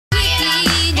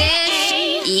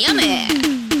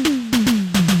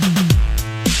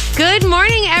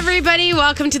everybody.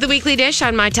 Welcome to the Weekly Dish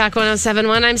on My Talk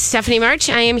 1071. I'm Stephanie March.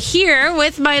 I am here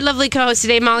with my lovely co-host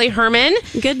today, Molly Herman.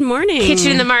 Good morning.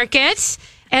 Kitchen in the Market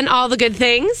and all the good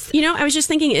things. You know, I was just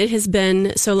thinking it has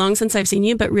been so long since I've seen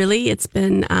you, but really it's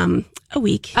been a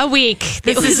week. A week.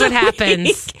 This is what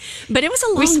happens. But it was a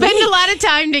long week. We spend a lot of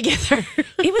time together.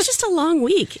 It was just a long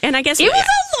week. And I guess it was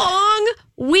a long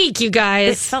week, you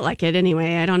guys. It felt like it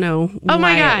anyway. I don't know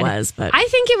why it was, but I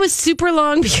think it was super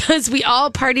long because we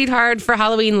all partied hard for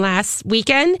Halloween last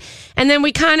weekend, and then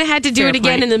we kind of had to do it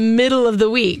again in the middle of the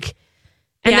week.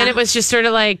 And then it was just sort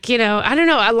of like, you know, I don't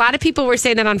know. A lot of people were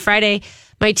saying that on Friday.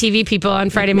 My TV people on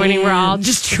Friday morning were all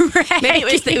just dragging.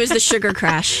 Maybe it was the sugar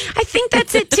crash. I think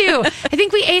that's it too. I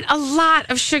think we ate a lot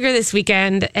of sugar this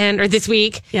weekend or this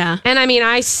week. Yeah. And I mean,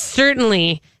 I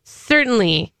certainly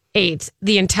ate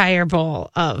the entire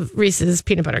bowl of Reese's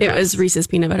peanut butter cups. It was Reese's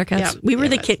peanut butter cups. Yeah, we were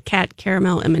the Kit Kat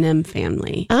caramel M&M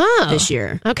family this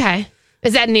year. Okay.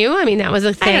 Is that new? I mean, that was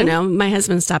a thing. I don't know. My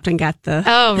husband stopped and got the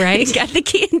got the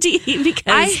candy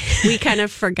because we kind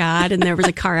of forgot, and there was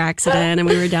a car accident, and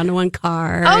we were down to one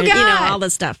car. Oh, and, God. You know, all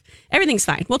this stuff. Everything's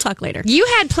fine. We'll talk later. You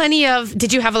had plenty of.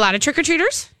 Did you have a lot of trick or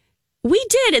treaters? We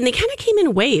did, and they kind of came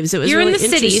in waves. It was You're really in the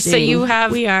city, so you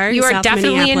have. We are. You are South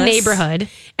definitely in neighborhood,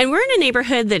 and we're in a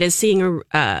neighborhood that is seeing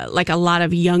like a lot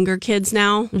of younger kids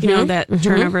now. You know, that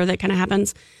turnover that kind of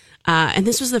happens. And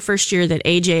this was the first year that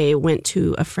AJ went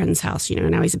to a friend's house. You know,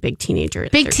 now he's a big teenager.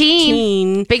 Big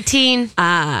teen.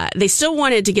 They still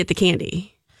wanted to get the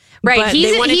candy, right? But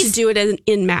they wanted to do it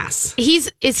in mass.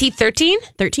 Is he 13?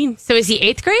 13. So is he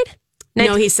 8th grade?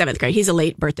 No, he's 7th grade. He's a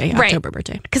late birthday, October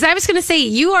birthday. Because I was going to say,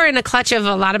 you are in a clutch of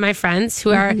a lot of my friends who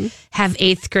have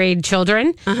 8th grade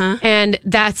children. And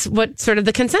that's what sort of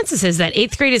the consensus is, that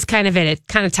 8th grade is kind of it. It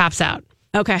kind of tops out.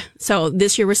 Okay. So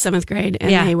this year was 7th grade,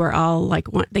 and they were all like,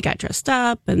 they got dressed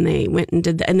up, and they went and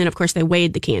did that. And then, of course, they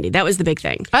weighed the candy. That was the big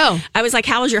thing. Oh. I was like,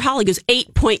 how was your haul? He goes,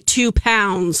 8.2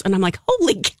 pounds. And I'm like,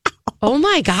 holy cow. Oh,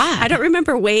 my God. I don't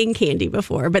remember weighing candy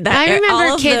before, but I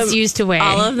remember kids used to weigh.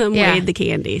 All of them weighed the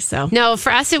candy. So no,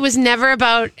 for us, it was never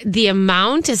about the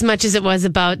amount as much as it was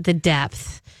about the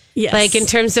depth. Yes. Like in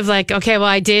terms of like, okay, well,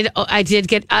 I did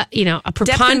get, a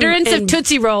preponderance of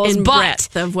Tootsie Rolls, and but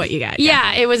breadth of what you got.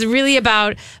 Yeah, it was really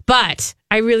about, but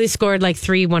I really scored like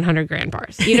 3 100-gram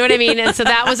bars. You know what I mean? And so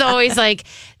that was always like,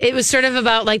 it was sort of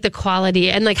about like the quality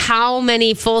and like how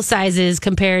many full sizes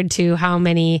compared to how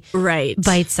many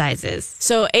bite sizes.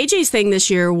 So AJ's thing this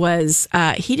year was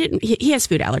he has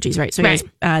food allergies, right? So he has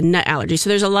nut allergies. So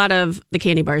there's a lot of the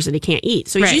candy bars that he can't eat.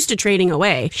 So he's used to trading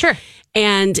away. Sure.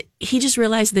 And he just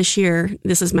realized this year,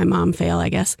 this is my mom fail, I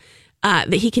guess,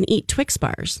 that he can eat Twix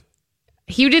bars.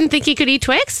 You didn't think he could eat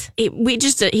Twix?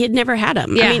 He had never had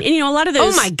them. Yeah. I mean, and, you know, a lot of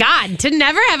those. Oh my God, to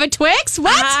never have a Twix?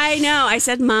 What? I know. I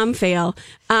said mom fail.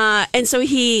 And so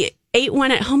he ate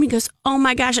one at home. He goes, oh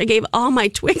my gosh, I gave all my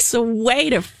Twix away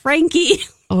to Frankie.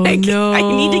 Oh no. I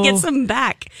need to get some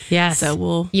back. Yes.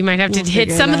 So you might have to hit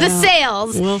some of the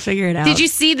sales. We'll figure it out. Did you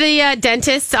see the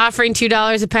dentists offering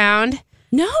 $2 a pound?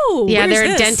 No. Yeah, there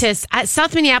are dentists at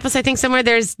South Minneapolis. I think somewhere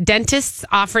there's dentists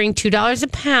offering $2 a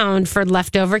pound for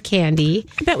leftover candy.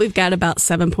 I bet we've got about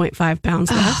 7.5 pounds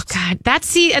left. Oh God,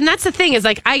 that's the thing is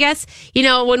like, I guess, you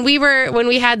know, when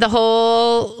we had the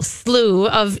whole slew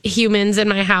of humans in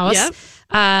my house,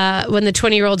 when the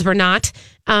 20-year-olds were not,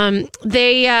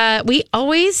 we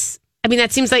always. I mean,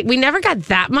 that seems like we never got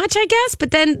that much, I guess,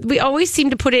 but then we always seem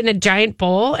to put it in a giant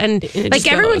bowl, and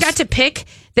like everyone got to pick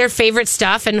their favorite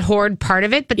stuff and hoard part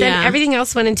of it, but then everything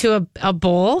else went into a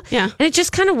bowl, and it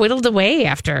just kind of whittled away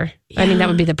after. I mean, that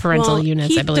would be the parental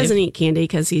units, I believe. He doesn't eat candy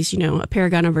because he's, a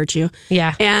paragon of virtue.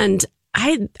 Yeah. And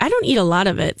I don't eat a lot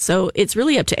of it, so it's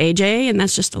really up to AJ, and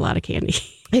that's just a lot of candy.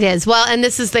 It is. Well, and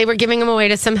they were giving them away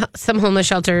to some homeless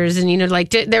shelters, and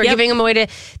they were giving them away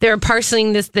they were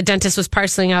parceling this. The dentist was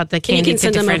parceling out the candy. And you can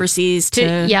send them overseas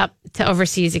to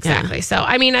overseas, exactly. Yeah. So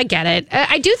I mean, I get it.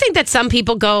 I do think that some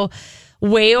people go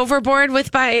way overboard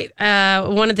with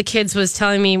one of the kids was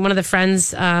telling me, one of the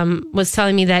friends was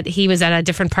telling me that he was at a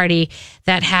different party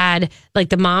that had, like,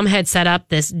 the mom had set up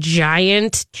this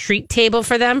giant treat table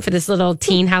for them for this little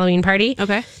teen Halloween party.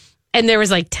 Okay. And there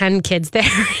was like 10 kids there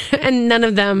and none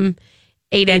of them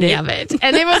ate any of it.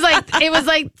 And there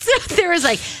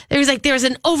was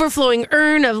an overflowing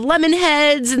urn of lemon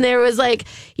heads, and there was like,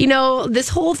 this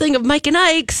whole thing of Mike and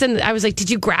Ike's. And I was like, did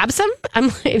you grab some?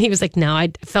 And he was like, no,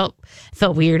 I felt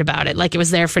weird about it. Like it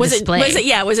was there for display.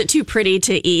 Was it too pretty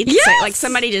to eat? Yes. So, like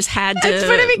somebody just had to.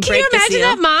 But I mean, can you imagine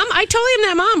that mom? I totally am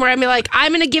that mom where I'm like,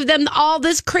 I'm going to give them all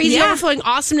this crazy overflowing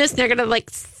awesomeness, and they're going to like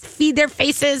feed their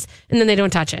faces, and then they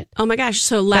don't touch it. Oh my gosh.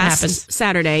 So last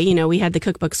Saturday, we had the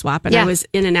cookbook swap, and I was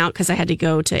in and out because I had to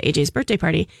go to AJ's birthday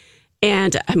party.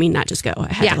 And I mean, not just go,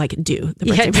 I had to do the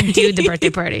birthday party. Do the birthday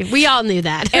party. We all knew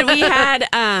that. And we had,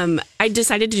 I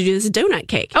decided to do this donut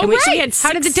cake. Oh, and right. So we had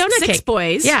How did the donut six cake?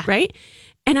 boys, right?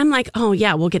 And I'm like, oh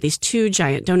yeah, we'll get these 2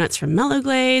 giant donuts from Mellow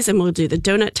Glaze, and we'll do the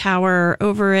donut tower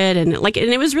over it, and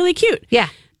it was really cute. Yeah.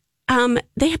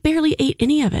 They barely ate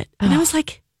any of it, and I was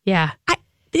like, yeah,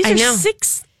 these are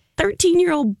 6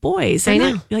 13-year-old boys. I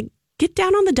know. Like, get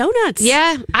down on the donuts.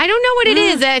 Yeah, I don't know what it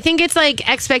is. I think it's like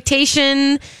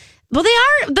expectation. Well, they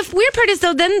are. The weird part is,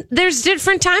 though, then there's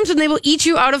different times when they will eat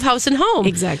you out of house and home.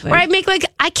 Exactly. Where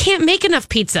I can't make enough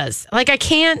pizzas. Like, I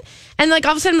can't. And like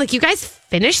all of a sudden, I'm like, you guys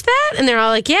finished that? And they're all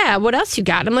like, yeah, what else you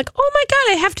got? I'm like, oh my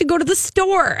God, I have to go to the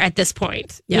store at this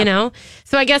point. Yep.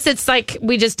 So I guess it's like,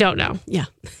 we just don't know. Yeah.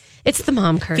 It's the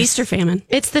mom curse. Feast or famine.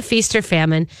 It's the feast or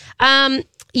famine.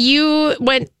 You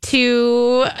went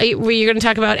to, were you going to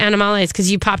talk about Animales? Because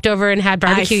you popped over and had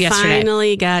barbecue yesterday. I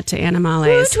finally got to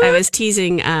Animales. I was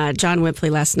teasing John Whipley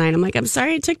last night. I'm like, I'm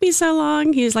sorry it took me so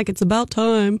long. He was like, it's about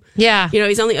time. Yeah.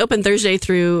 He's only open Thursday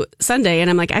through Sunday. And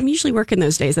I'm like, I'm usually working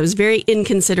those days. That was very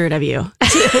inconsiderate of you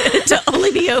to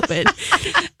only be open.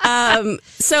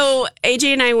 So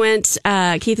AJ and I went,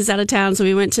 Keith is out of town. So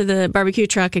we went to the barbecue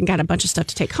truck and got a bunch of stuff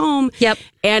to take home. Yep.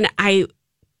 And I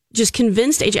just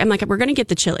convinced AJ, I'm like, we're going to get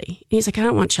the chili. And he's like, I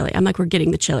don't want chili. I'm like, we're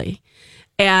getting the chili.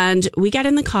 And we got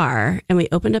in the car and we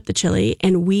opened up the chili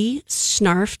and we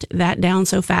snarfed that down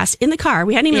so fast in the car.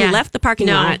 We hadn't even left the parking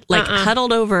lot,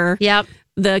 huddled over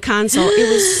the console. It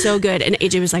was so good. And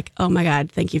AJ was like, oh my God,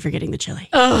 thank you for getting the chili.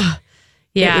 Oh,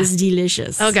 yeah. It was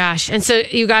delicious. Oh gosh. And so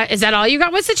is that all you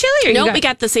got was the chili? Or we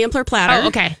got the sampler platter. Oh,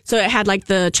 okay. So it had like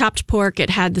the chopped pork, it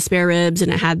had the spare ribs,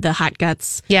 and it had the hot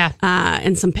guts. Yeah.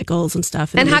 And some pickles and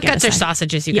stuff. And hot guts are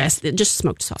sausages, you guys. Yes, just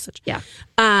smoked sausage. Yeah.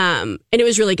 And it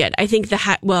was really good. I think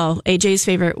AJ's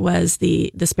favorite was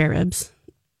the spare ribs,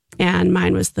 and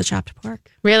mine was the chopped pork.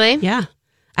 Really? Yeah.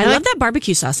 I love that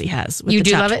barbecue sauce he has. With you the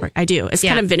do chopped love it? pork. I do. It's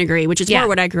kind of vinegary, which is more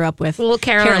what I grew up with. Well,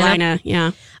 Carolina.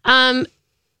 Yeah.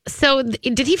 So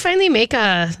did he finally make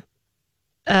a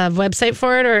website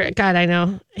for it? Or God, I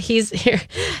know he's here.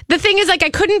 The thing is, like,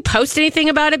 I couldn't post anything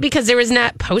about it because there was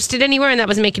not posted anywhere, and that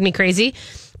was making me crazy.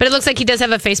 But it looks like he does have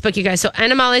a Facebook, you guys. So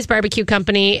Animales Barbecue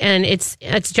Company, and it's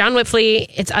John Whipley.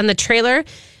 It's on the trailer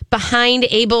behind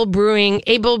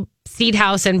Able Seed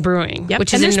House and Brewing,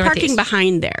 which is in Northeast. And there's parking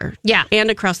behind there. Yeah.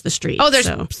 And across the street. Oh, there's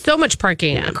so much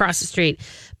parking across the street.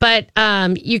 But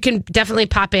you can definitely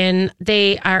pop in.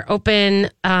 They are open.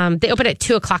 They open at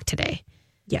 2:00 today.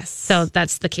 Yes. So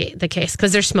that's the case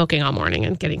because they're smoking all morning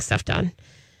and getting stuff done.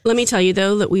 Let me tell you,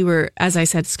 though, that we were, as I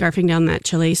said, scarfing down that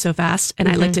chili so fast. And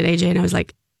I looked at AJ and I was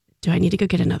like, do I need to go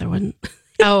get another one?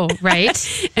 Oh,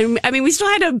 right. And I mean, we still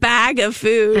had a bag of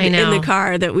food in the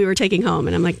car that we were taking home.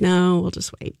 And I'm like, no, we'll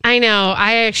just wait. I know.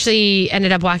 I actually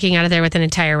ended up walking out of there with an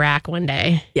entire rack one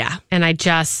day. Yeah. And I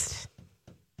brought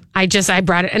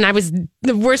it. And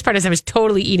the worst part is I was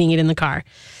totally eating it in the car.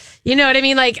 You know what I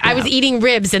mean? Like, I was eating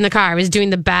ribs in the car. I was doing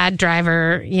the bad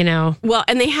driver, Well,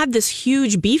 and they had this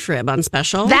huge beef rib on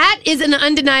special. That is an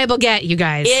undeniable get, you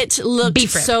guys. It looked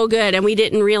so good, and we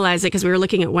didn't realize it because we were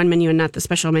looking at one menu and not the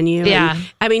special menu. Yeah. And,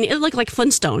 I mean, it looked like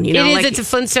Flintstone, It is. It's a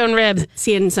Flintstone rib.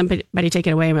 Seeing somebody take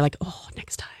it away, and we're like, oh,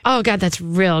 next time. Oh, God, that's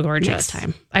real gorgeous. Next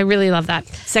time. I really love that.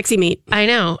 Sexy meat. I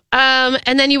know.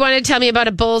 And then you wanted to tell me about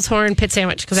a Bull's Horn pit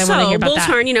sandwich because I want to hear about Bull's that.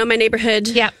 Horn, my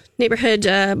neighborhood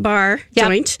bar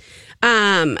joint.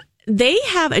 They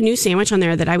have a new sandwich on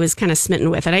there that I was kind of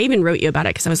smitten with. And I even wrote you about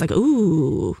it because I was like,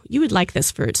 ooh, you would like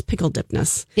this for its pickle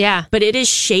dipness. Yeah. But it is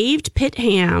shaved pit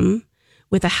ham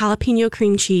with a jalapeno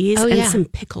cream cheese and some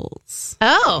pickles.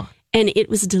 Oh. And it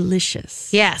was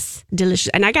delicious. Yes. Delicious.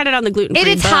 And I got it on the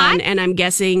gluten-free bun. Hot? And I'm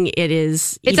guessing it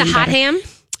is It's a hot better. ham?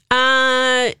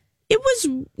 It was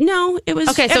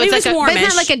Okay, so it's like warmish. but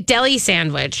it's not like a deli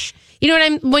sandwich. You know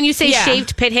what when you say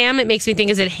shaved pit ham, it makes me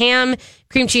think, is it ham,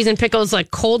 cream cheese, and pickles,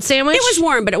 like cold sandwich? It was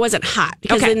warm, but it wasn't hot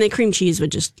because then the cream cheese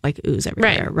would just like ooze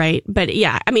everywhere, right? But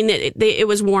yeah, I mean, it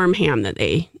was warm ham that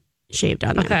they shaved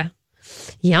on there. Okay.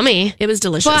 Yummy. It was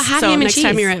delicious. Well, hot ham and next cheese.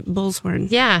 time you're at Bull's Horn.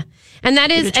 Yeah. And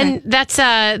that's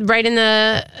right in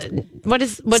the,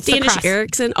 what's Standish the cross?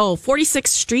 Erickson. 46th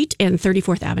Street and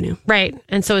 34th Avenue. Right.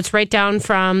 And so it's right down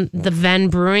from the Venn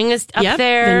Brewing is up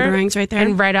there. Venn Brewing's right there.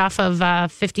 And right off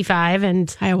of 55 and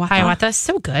Hiawatha.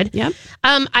 So good. Yep.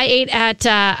 I ate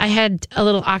I had a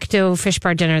little Octo fish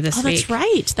bar dinner this week. Oh, that's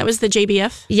right. That was the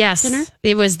JBF dinner?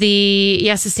 It was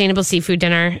the sustainable seafood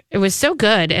dinner. It was so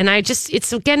good. And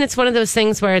it's one of those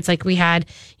things where it's like we had,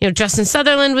 Justin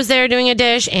Sutherland was there doing a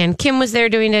dish and Kim was there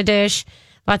doing a dish.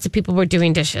 lots of people were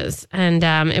doing dishes, and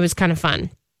it was kind of fun.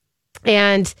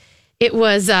 And it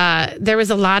was there was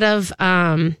a lot of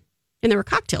and there were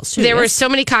cocktails too. There were so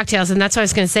many cocktails, and that's what I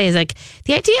was going to say is like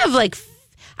the idea of like,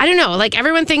 I don't know, like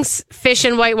everyone thinks fish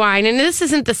and white wine, and this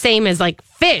isn't the same as like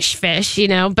fish,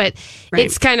 but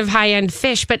it's kind of high end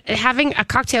fish. But having a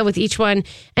cocktail with each one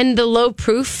and the low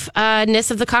proofness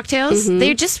of the cocktails,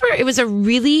 they just were. It was a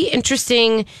really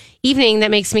interesting evening that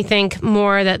makes me think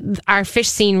more that our fish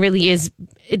scene really is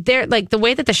there. Like the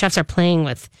way that the chefs are playing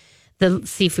with the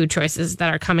seafood choices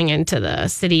that are coming into the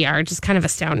city are just kind of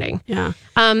astounding. Yeah.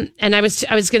 And I was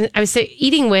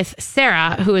eating with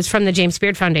Sarah, who is from the James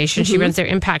Beard Foundation. She runs their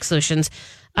Impact Solutions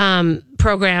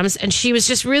programs, and she was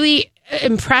just really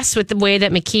impressed with the way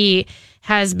that McKee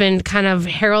has been kind of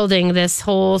heralding this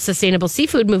whole sustainable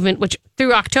seafood movement, which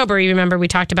through October, you remember we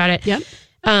talked about it. Yep.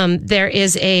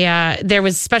 There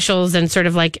was specials and sort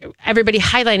of like everybody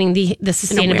highlighting the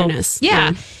sustainable awareness.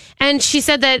 Yeah. And she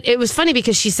said that it was funny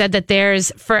because she said that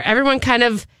there's for everyone kind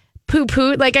of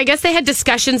poo-poo. Like, I guess they had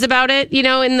discussions about it,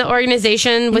 in the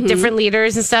organization with different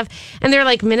leaders and stuff. And they're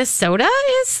like, Minnesota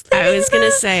is I was going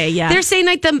to say, yeah. They're saying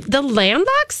like the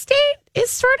landlocked state is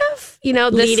sort of,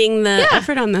 leading the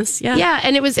effort on this. Yeah. Yeah.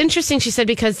 And it was interesting, she said,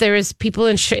 because there was people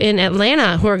in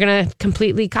Atlanta who are going to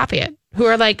completely copy it. Who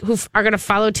are going to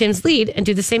follow Tim's lead and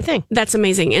do the same thing. That's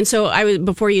amazing. And so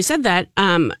before you said that,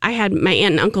 I had my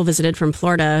aunt and uncle visited from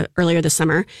Florida earlier this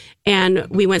summer, and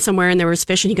we went somewhere and there was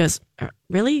fish, and he goes,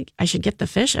 really? I should get the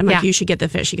fish? I'm like, you should get the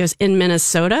fish. He goes, in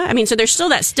Minnesota? I mean, so there's still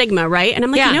that stigma, right? And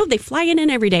I'm like, they fly it in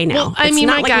every day now. Well, I mean,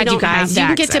 my God, you guys, you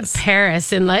can get to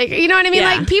Paris and you know what I mean?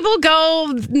 Yeah. Like people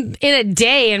go in a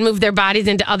day and move their bodies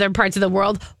into other parts of the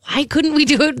world. Why couldn't we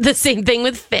do the same thing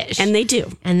with fish? And they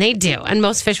do. And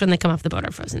most fish when they come off the boat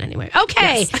are frozen anyway.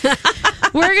 Okay. Yes.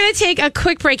 We're going to take a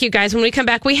quick break, you guys. When we come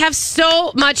back, we have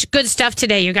so much good stuff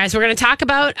today, you guys. We're going to talk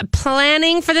about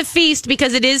planning for the feast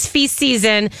because it is feast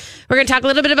season. We're going to talk a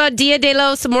little bit about Dia de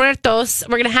los Muertos.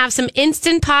 We're going to have some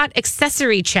Instant Pot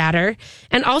accessory chatter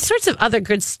and all sorts of other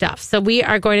good stuff. So we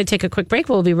are going to take a quick break.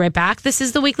 We'll be right back. This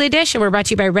is the Weekly Dish, and we're brought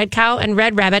to you by Red Cow and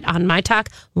Red Rabbit on My Talk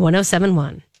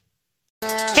 107.1.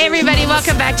 Hey, everybody.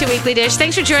 Welcome back to Weekly Dish.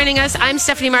 Thanks for joining us. I'm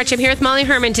Stephanie March. I'm here with Molly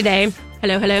Herman today.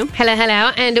 Hello, hello. Hello,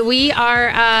 hello. And we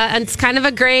are, it's kind of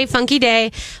a gray, funky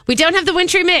day. We don't have the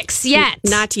wintry mix yet.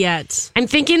 Not yet. I'm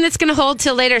thinking that's going to hold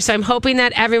till later, so I'm hoping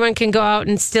that everyone can go out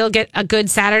and still get a good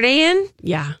Saturday in.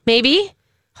 Yeah. Maybe.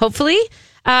 Hopefully.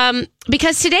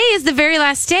 Because today is the very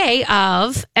last day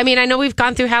of, I know we've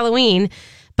gone through Halloween,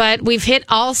 but we've hit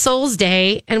All Souls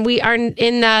Day, and we are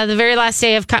in the very last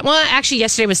day of, actually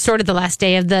yesterday was sort of the last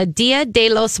day of the Dia de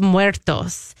los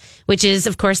Muertos, which is,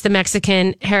 of course, the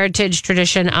Mexican heritage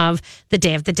tradition of the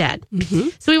Day of the Dead. Mm-hmm.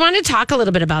 So we wanted to talk a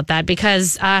little bit about that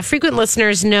because frequent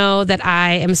listeners know that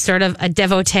I am sort of a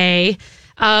devotee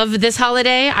of this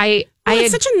holiday.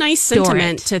 It's such a nice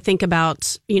sentiment to think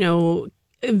about,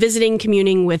 visiting,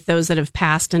 communing with those that have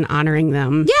passed and honoring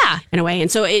them in a way.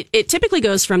 And so it typically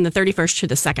goes from the 31st to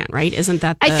the 2nd, right? Isn't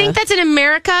that I think that's in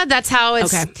America. That's how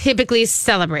it's typically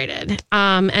celebrated.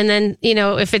 And then,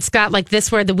 if it's got like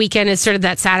this where the weekend is sort of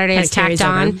that Saturday is tacked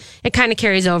on, it kind of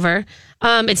carries over.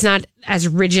 It's not as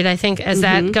rigid, I think, as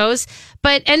that goes.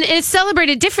 And it's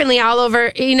celebrated differently all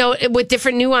over, with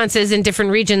different nuances in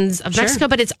different regions of Mexico.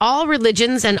 But it's all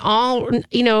religions and all,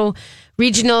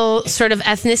 regional sort of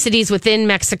ethnicities within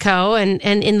Mexico and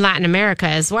in Latin America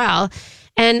as well.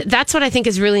 And that's what I think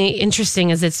is really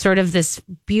interesting is it's sort of this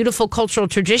beautiful cultural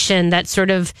tradition that sort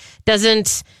of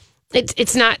doesn't,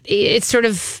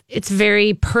 it's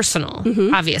very personal,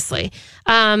 obviously.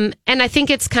 And I think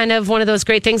it's kind of one of those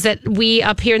great things that we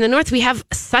up here in the North, we have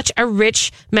such a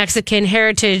rich Mexican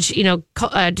heritage,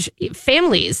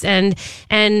 families and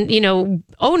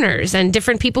owners and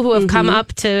different people who have come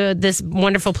up to this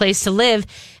wonderful place to live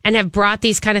and have brought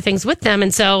these kind of things with them.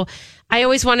 And so I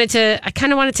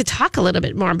kind of wanted to talk a little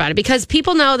bit more about it because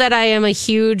people know that I am a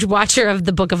huge watcher of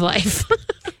The Book of Life.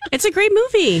 It's a great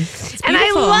movie. And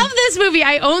I love this movie.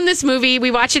 I own this movie.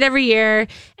 We watch it every year,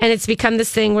 and it's become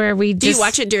this thing where we Do you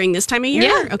watch it during this time of year?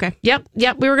 Yeah. Okay. Yep.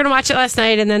 We were going to watch it last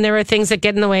night, and then there were things that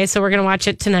get in the way, so we're going to watch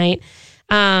it tonight.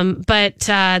 But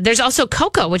there's also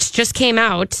Coco, which just came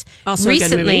out also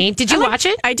recently. Did you watch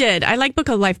it? I did. I like Book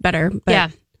of Life better. But yeah.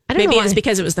 Maybe it's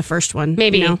because it was the first one.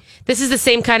 Maybe. This is the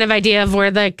same kind of idea of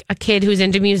where a kid who's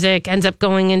into music ends up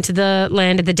going into the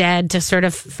land of the dead to sort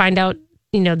of find out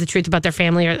the truth about their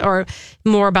family or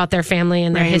more about their family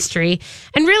and their history.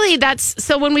 And really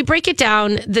so when we break it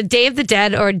down, the Day of the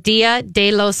Dead or Dia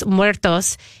de los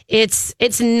Muertos,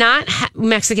 it's not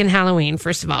Mexican Halloween,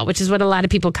 first of all, which is what a lot of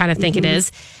people kind of think it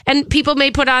is. And people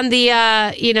may put on the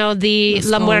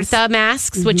La Muerta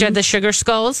masks, which are the sugar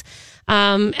skulls.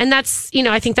 And that's,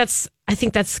 I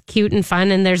think that's cute and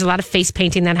fun, and there's a lot of face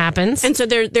painting that happens. And so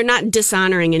they're not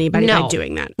dishonoring anybody by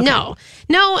doing that. Okay. No,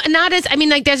 not as,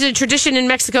 there's a tradition in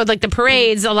Mexico, like the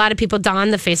parades, a lot of people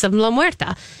don the face of La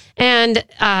Muerta,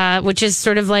 and which is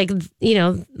sort of like,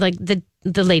 like the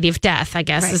Lady of Death, I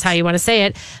guess is how you want to say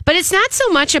it. But it's not so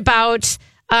much about,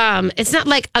 it's not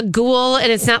like a ghoul,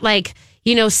 and it's not like,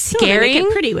 scary. No, make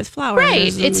it pretty with flowers.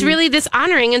 Right. It's really this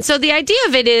honoring. And so the idea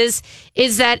of it is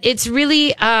that it's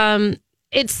really,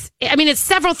 it's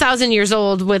several thousand years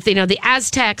old with, the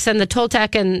Aztecs and the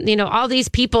Toltec and, all these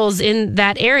peoples in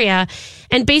that area.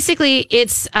 And basically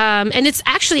it's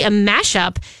actually a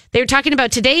mashup. They were talking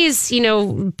about today's,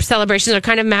 celebrations are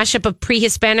kind of mashup of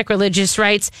pre-Hispanic religious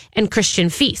rites and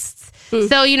Christian feasts.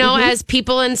 So, as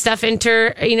people and stuff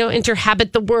inhabit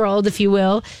the world, if you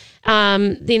will,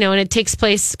 and it takes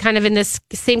place kind of in this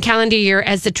same calendar year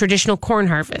as the traditional corn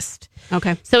harvest.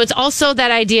 Okay. So it's also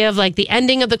that idea of like the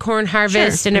ending of the corn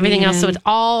harvest and everything else. So it's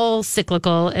all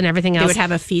cyclical and everything else. They would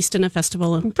have a feast and a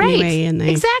festival anyway. And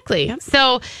exactly. Yep.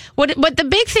 So what the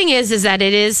big thing is that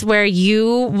it is where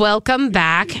you welcome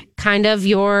back kind of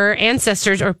your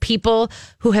ancestors or people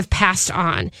who have passed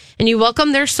on. And you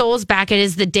welcome their souls back. It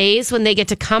is the days when they get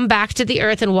to come back to the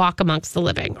earth and walk amongst the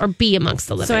living or be amongst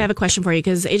the living. So I have a question for you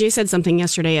because AJ said something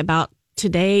yesterday about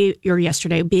today or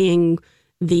yesterday being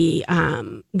the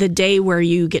day where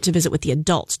you get to visit with the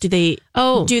adults. Do they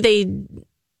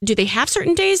have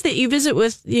certain days that you visit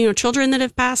with children that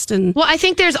have passed? And well, I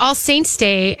think there's All Saints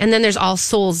Day and then there's All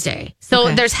Souls Day.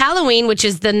 So there's Halloween, which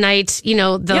is the night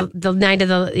the night of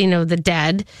the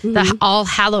dead, the All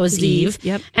Hallows Eve.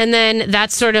 Yep. And then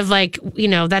that's sort of like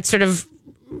that's sort of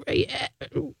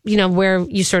where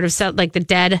you sort of set like the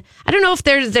dead. I don't know if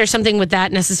there's something with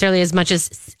that necessarily as much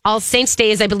as All Saints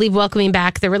Day is, I believe, welcoming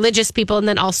back the religious people, and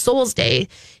then All Souls Day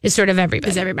is sort of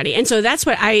everybody. And so that's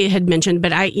what I had mentioned,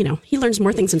 but he learns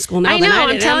more things in school now. I know.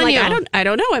 I'm telling you, I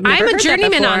don't know. I'm a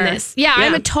journeyman on this. Yeah,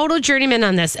 I'm a total journeyman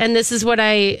on this, and this is what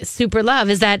I super love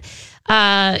is that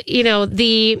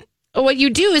what you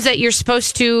do is that you're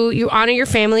supposed to, you honor your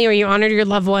family or you honor your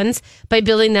loved ones by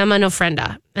building them an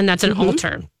ofrenda. And that's an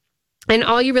altar. And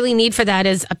all you really need for that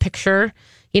is a picture,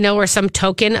 or some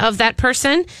token of that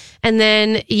person. And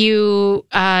then you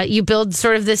build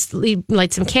sort of this, you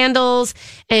light some candles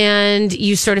and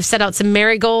you sort of set out some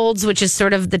marigolds, which is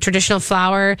sort of the traditional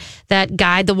flower that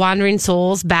guide the wandering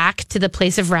souls back to the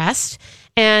place of rest.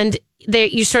 And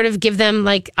you sort of give them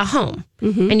like a home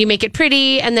and you make it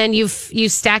pretty. And then you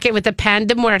stack it with the pan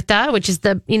de muerta, which is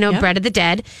the, bread of the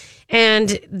dead.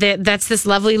 And that's this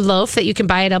lovely loaf that you can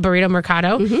buy at El Burrito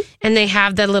Mercado. And they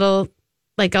have that little,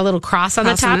 like a little cross on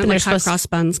the top. And they're supposed cross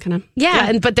buns kind of.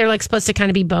 Yeah. But they're like supposed to kind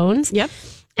of be bones. Yep.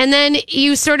 And then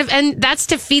you and that's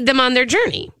to feed them on their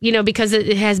journey, because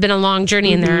it has been a long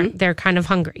journey and they're kind of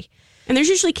hungry. And there's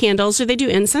usually candles. Do they do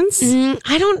incense?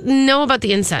 I don't know about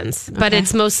the incense, but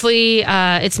it's mostly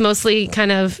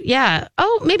kind of, yeah.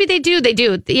 Oh, maybe they do. They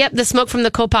do. Yep. The smoke from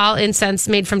the copal incense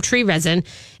made from tree resin.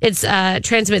 It's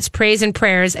transmits praise and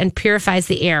prayers and purifies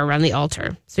the air around the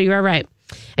altar. So you are right.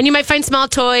 And you might find small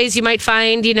toys. You might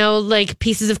find, like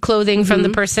pieces of clothing from the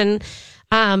person.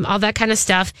 All that kind of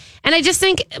stuff. And I just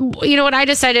think, what I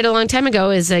decided a long time ago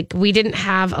is like, we didn't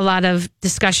have a lot of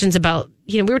discussions about,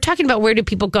 we were talking about where do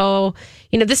people go?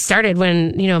 This started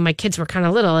when, my kids were kind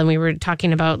of little and we were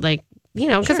talking about like,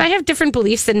 because I have different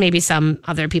beliefs than maybe some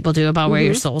other people do about where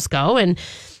your souls go. And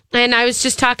I was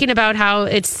just talking about how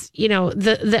it's,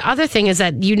 the other thing is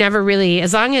that you never really,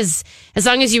 as long as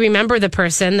you remember the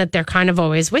person, that they're kind of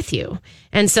always with you.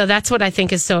 And so that's what I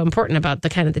think is so important about the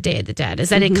kind of the Day of the Dead is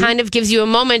that it kind of gives you a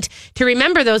moment to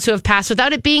remember those who have passed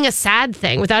without it being a sad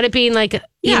thing, without it being like,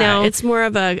 it's more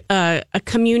of a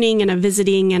communing and a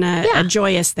visiting and a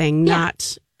joyous thing,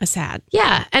 not a sad.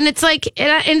 Yeah. And it's like,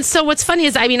 and so what's funny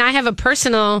is, I have a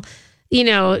personal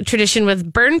tradition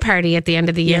with burn party at the end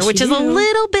of the year, which is a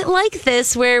little bit like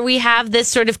this, where we have this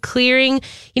sort of clearing,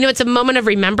 it's a moment of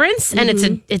remembrance and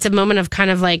it's a moment of kind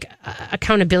of like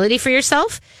accountability for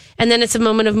yourself. And then it's a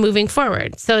moment of moving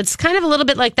forward. So it's kind of a little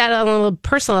bit like that on a little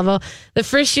personal level. The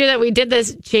first year that we did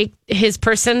this, Jake, his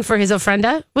person for his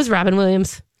ofrenda was Robin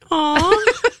Williams. Aww.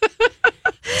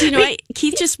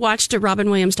 Keith just watched a Robin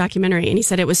Williams documentary and he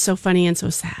said it was so funny and so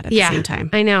sad at the same time.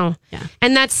 I know. Yeah.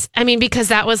 And that's, because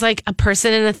that was like a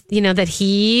person that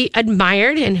he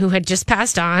admired and who had just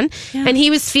passed on. Yeah. And he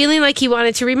was feeling like he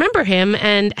wanted to remember him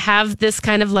and have this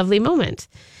kind of lovely moment.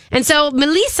 And so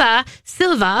Melissa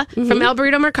Silva from El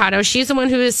Burrito Mercado, she's the one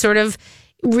who is sort of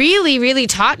really, really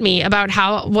taught me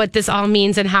about what this all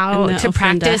means and how to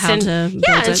practice.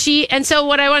 And so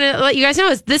what I want to let you guys know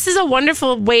is this is a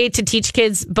wonderful way to teach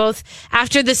kids both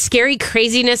after the scary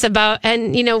craziness about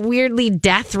and weirdly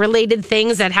death related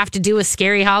things that have to do with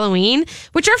scary Halloween,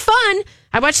 which are fun.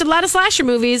 I watched a lot of slasher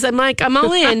movies. I'm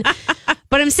all in.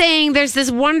 But I'm saying there's this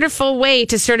wonderful way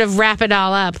to sort of wrap it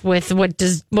all up with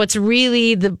what's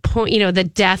really the point, the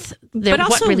death,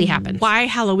 what really happened. Why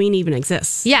Halloween even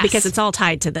exists. Yes. Because it's all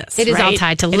tied to this. It is all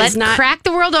tied to crack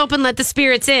the world open, let the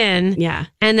spirits in. Yeah.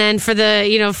 And then for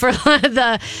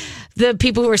the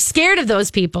people who are scared of those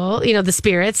people, the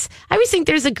spirits. I always think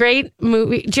there's a great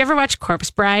movie. Did you ever watch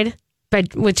Corpse Bride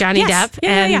with Johnny Depp?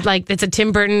 Yeah. It's a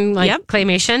Tim Burton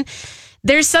claymation.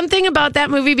 There's something about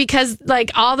that movie because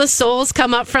all the souls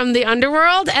come up from the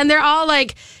underworld and they're all they're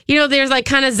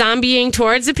kind of zombieing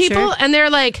towards the people. Sure. And they're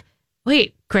like,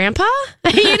 wait, Grandpa?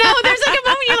 There's a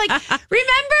moment you're like,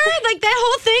 remember that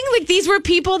whole thing? These were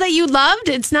people that you loved.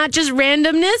 It's not just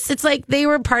randomness. It's like they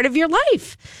were part of your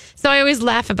life. So I always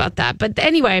laugh about that. But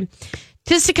anyway,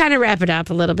 just to kind of wrap it up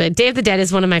a little bit, Day of the Dead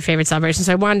is one of my favorite celebrations.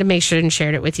 So I wanted to make sure and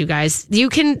share it with you guys. You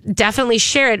can definitely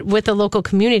share it with the local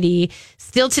community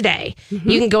still today. Mm-hmm.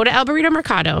 You can go to El Burrito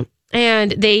Mercado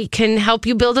and they can help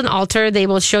you build an altar. They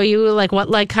will show you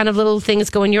what kind of little things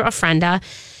go in your ofrenda.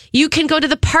 You can go to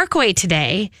the Parkway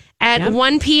today at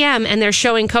 1 p.m. and they're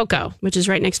showing Coco. Which is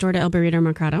right next door to El Burrito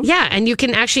Mercado. Yeah, and you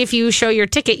can actually, if you show your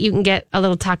ticket, you can get a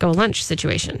little taco lunch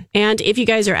situation. And if you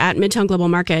guys are at Midtown Global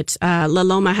Market, La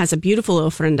Loma has a beautiful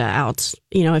ofrenda out,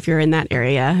 if you're in that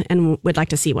area and would like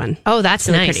to see one. Oh, that's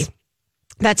really nice. Pretty.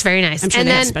 That's very nice. I'm sure they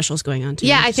have specials going on too.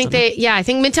 Yeah, I think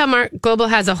Midtown Global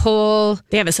has a whole...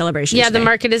 They have a celebration today. The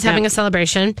market is having a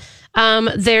celebration.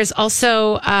 There's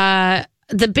also...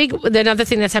 another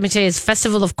thing that's happening today is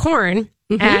Festival of Corn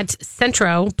at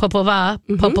Centro Popova,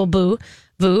 Popol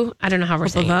Vuh. I don't know how we're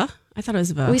saying it. I thought it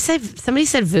was Vuh. Somebody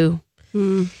said Vuh.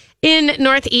 In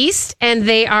Northeast, and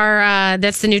they are,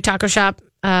 that's the new taco shop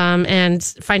and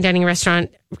fine dining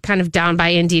restaurant kind of down by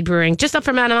Indeed Brewing, just up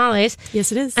from Madame Ole's.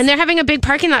 Yes, it is. And they're having a big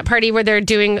parking lot party where they're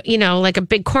doing, a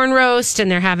big corn roast,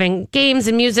 and they're having games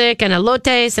and music and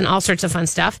elotes and all sorts of fun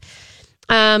stuff.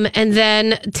 And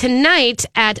then tonight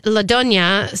at La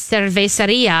Doña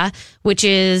Cerveceria, which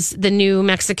is the new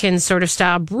Mexican sort of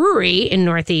style brewery in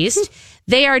Northeast,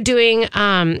 they are doing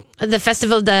the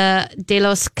Festival de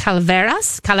los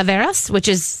Calaveras, which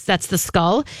that's the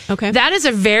skull. Okay. That is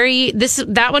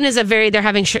they're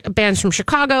having bands from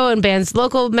Chicago and bands,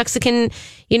 local Mexican,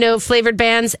 flavored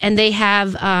bands, and they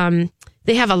have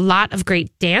a lot of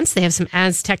great dance. They have some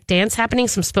Aztec dance happening,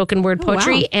 some spoken word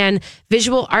poetry, and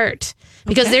visual art.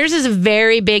 Because theirs is a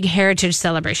very big heritage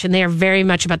celebration. They are very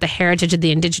much about the heritage of the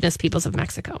indigenous peoples of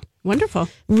Mexico. Wonderful.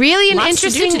 Really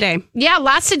interesting. Lots to do today. Yeah,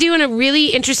 lots to do and a really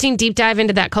interesting deep dive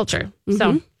into that culture.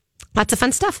 So, lots of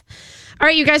fun stuff. All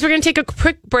right, you guys, we're going to take a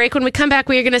quick break. When we come back,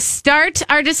 we are going to start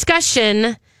our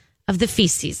discussion of the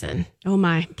feast season. Oh,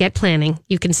 my. Get planning.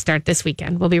 You can start this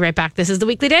weekend. We'll be right back. This is The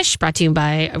Weekly Dish, brought to you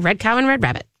by Red Cow and Red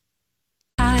Rabbit.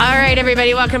 All right,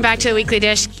 everybody, welcome back to The Weekly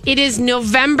Dish. It is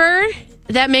November.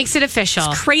 That makes it official.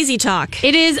 It's crazy talk.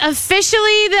 It is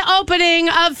officially the opening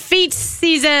of feast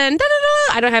season.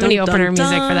 Da-da-da. I don't have any opener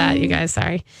music for that, you guys.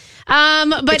 Sorry.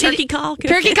 But turkey call.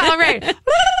 Turkey call, right.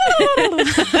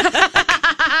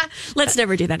 Let's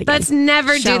never do that again. Let's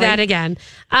never do that again.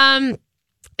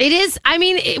 It is,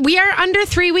 we are under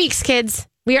 3 weeks, kids.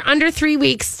 We are under 3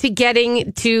 weeks to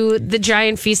getting to the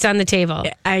giant feast on the table.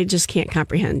 I just can't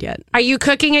comprehend yet. Are you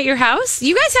cooking at your house?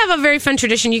 You guys have a very fun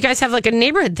tradition. You guys have a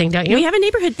neighborhood thing, don't you? We have a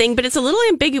neighborhood thing, but it's a little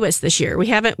ambiguous this year. We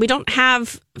don't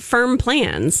have firm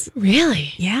plans.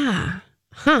 Really? Yeah.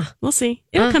 Huh. We'll see.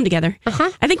 It'll come together.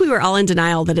 I think we were all in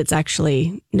denial that it's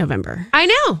actually November. I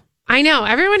know.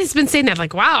 Everyone has been saying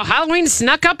that, wow, Halloween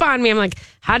snuck up on me. I'm like,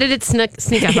 how did it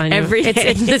sneak up on you? Every day.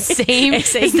 It's in the same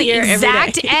it's the year,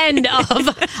 exact end of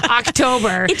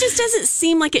October. It just doesn't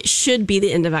seem like it should be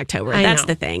the end of October. That's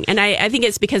the thing. And I think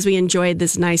it's because we enjoyed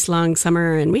this nice long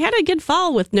summer and we had a good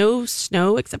fall with no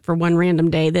snow except for one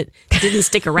random day that didn't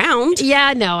stick around.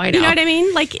 Yeah, no, I know. You know what I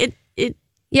mean?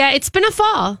 Yeah, it's been a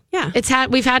fall. Yeah.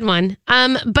 We've had one.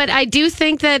 But I do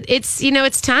think that it's,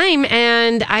 it's time,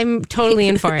 and I'm totally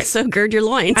in for it. So gird your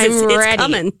loins. It's ready. It's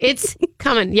coming. It's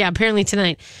coming. Yeah, apparently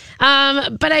tonight.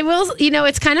 But I will,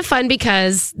 it's kind of fun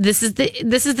because this is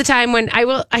the time when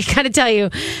I gotta tell you,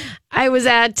 I was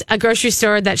at a grocery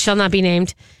store that shall not be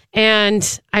named,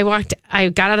 and I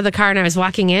got out of the car and I was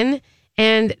walking in,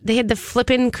 and they had the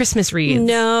flippin' Christmas wreaths.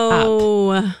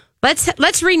 No. Up.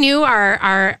 Let's renew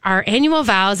our annual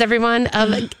vows, everyone,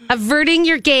 of averting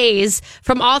your gaze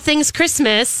from all things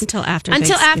Christmas until after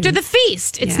the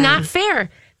feast. It's not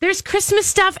fair. There's Christmas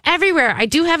stuff everywhere. I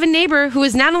do have a neighbor who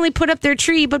has not only put up their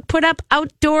tree, but put up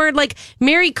outdoor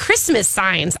Merry Christmas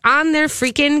signs on their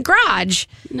freaking garage.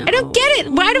 No. I don't get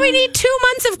it. Why do we need 2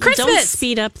 months of Christmas? Don't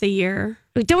speed up the year.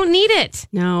 We don't need it.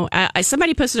 No,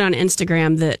 somebody posted on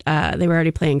Instagram that they were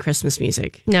already playing Christmas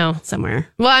music. No, somewhere.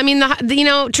 Well, I mean,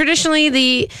 traditionally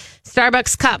the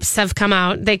Starbucks cups have come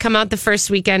out. They come out the first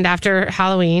weekend after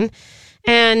Halloween.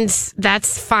 And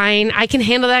that's fine. I can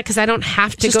handle that because I don't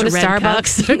have to go to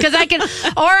Starbucks because I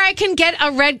can get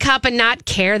a red cup and not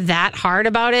care that hard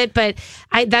about it. But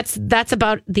that's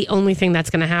about the only thing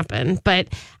that's going to happen. But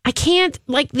I can't,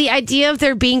 the idea of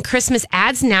there being Christmas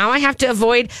ads. Now I have to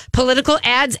avoid political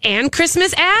ads and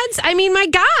Christmas ads. I mean, my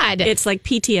God. It's like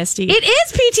PTSD. It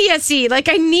is PTSD.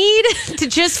 I need to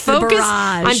just focus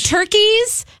on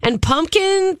turkeys and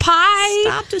pumpkin pie.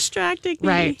 Stop distracting me.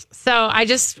 Right. So I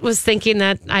just was thinking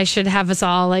that I should have us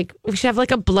all we should have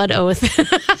a blood oath.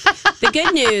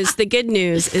 The good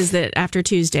news is that after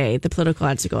Tuesday, the political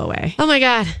ads will go away. Oh my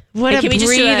God. What a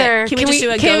breather. Can we just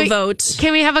do a go vote?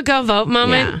 Can we have a go vote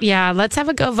moment? Yeah, let's have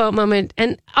a go vote moment.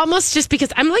 And almost just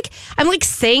because I'm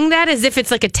saying that as if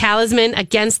it's a talisman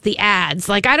against the ads.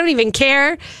 I don't even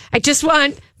care. I just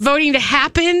want voting to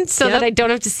happen so that I don't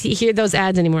have to hear those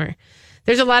ads anymore.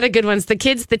 There's a lot of good ones. The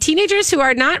teenagers who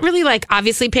are not really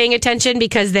obviously paying attention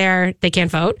because they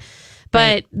can't vote,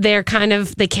 but they're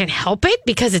they can't help it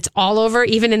because it's all over,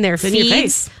 even in their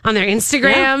feeds, on their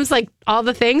Instagrams, all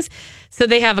the things. So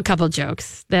they have a couple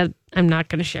jokes that I'm not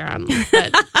going to share on.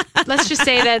 But let's just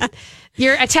say that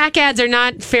your attack ads are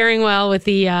not faring well with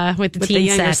the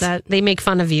teen set. They make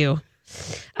fun of you.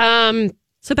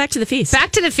 So back to the feast.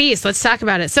 Let's talk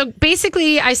about it. So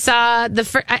basically, I saw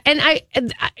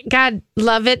God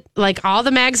love it. All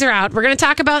the mags are out. We're going to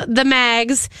talk about the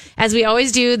mags as we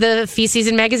always do. The feast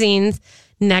season magazines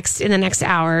in the next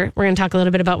hour. We're going to talk a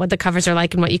little bit about what the covers are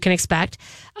like and what you can expect,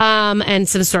 and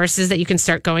some sources that you can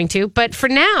start going to. But for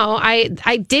now, I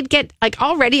did get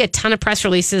already a ton of press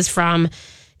releases from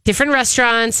different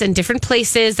restaurants and different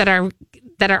places that are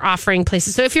offering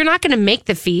places. So if you're not going to make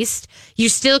the feast, you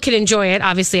still can enjoy it,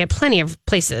 obviously, at plenty of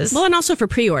places. Well, and also for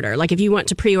pre-order. If you want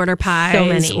to pre-order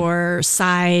pies or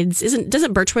sides.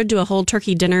 Doesn't Birchwood do a whole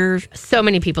turkey dinner? So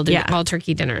many people do all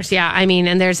turkey dinners. Yeah, I mean,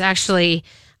 and there's actually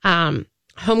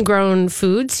homegrown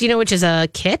foods, which is a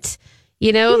kit,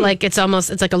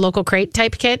 it's like a local crate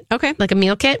type kit. Okay. Like a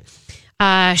meal kit.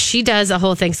 She does a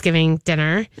whole Thanksgiving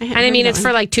dinner. And I mean, it's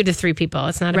for 2 to 3 people.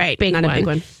 It's not a big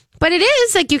one. But it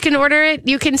is you can order it.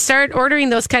 You can start ordering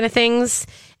those kind of things.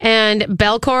 And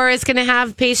Belcor is going to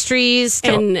have pastries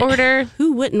to order.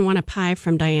 Who wouldn't want a pie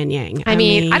from Diane Yang? I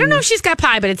mean, I don't know if she's got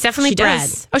pie, but it's definitely bread.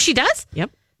 Does. Oh, she does? Yep.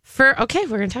 Okay,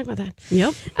 we're going to talk about that.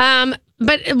 Yep.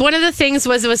 But one of the things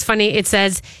it was funny. It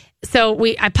says,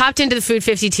 I popped into the Food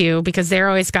 52 because they're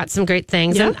always got some great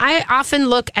things. Yeah. And I often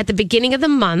look at the beginning of the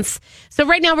month. So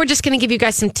right now we're just going to give you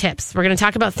guys some tips. We're going to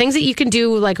talk about things that you can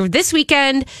do this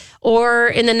weekend or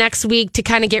in the next week to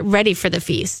kind of get ready for the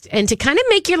feast and to kind of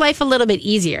make your life a little bit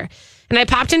easier. And I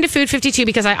popped into Food 52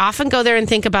 because I often go there and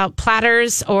think about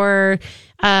platters or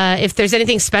if there's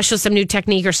anything special, some new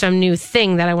technique or some new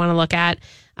thing that I want to look at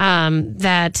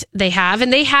that they have.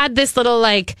 And they had this little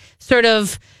sort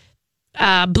of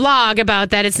blog about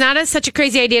that. It's not such a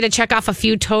crazy idea to check off a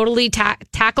few totally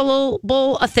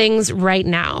tackleable things right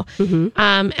now. Mm-hmm.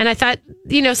 And I thought,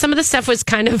 some of the stuff was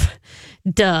kind of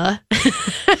duh.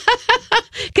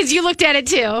 Because you looked at it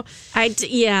too.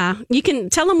 You can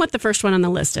tell them what the first one on the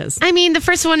list is. I mean, the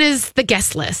first one is the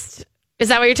guest list. Is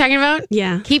that what you're talking about?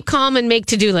 Yeah. Keep calm and make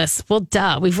to-do lists. Well,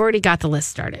 duh. We've already got the list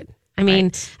started. I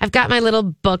mean, I've got my little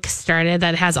book started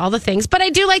that has all the things, but I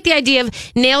do like the idea of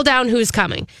nail down who's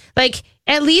coming.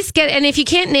 At least and if you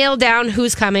can't nail down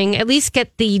who's coming, at least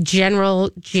get the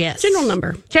general gist. General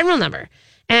number.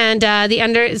 And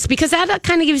it's because that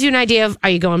kind of gives you an idea of, are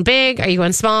you going big? Are you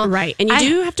going small? Right. And you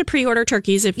do have to pre-order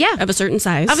turkeys of a certain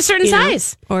size. Of a certain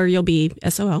size. Or you'll be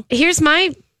SOL. Here's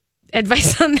my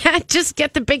advice on that. Just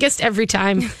get the biggest every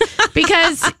time.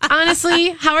 Because honestly,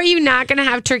 how are you not going to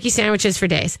have turkey sandwiches for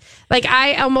days? Like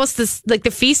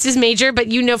the feast is major, but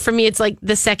for me, it's like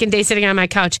the second day sitting on my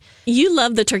couch. You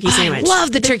love the turkey sandwich. I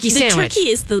love the turkey sandwich. The turkey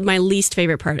is my least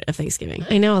favorite part of Thanksgiving.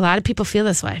 I know a lot of people feel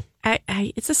this way.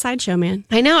 It's a sideshow, man.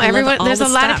 I know there's a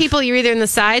lot of people. You're either in the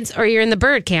sides or you're in the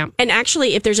bird camp. And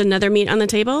actually, if there's another meat on the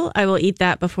table, I will eat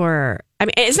that before. I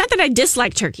mean, it's not that I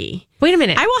dislike turkey. Wait a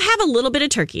minute. I will have a little bit of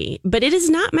turkey, but it is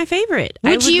not my favorite.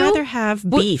 I would rather have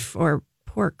beef or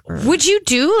pork. Would you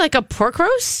do like a pork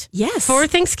roast? Yes. For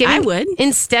Thanksgiving? I would.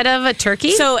 Instead of a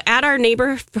turkey? So at our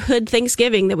neighborhood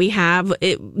Thanksgiving that we have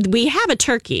a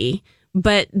turkey,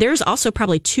 but there's also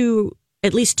probably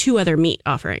at least two other meat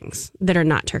offerings that are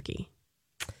not turkey.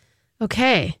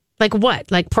 Okay. Like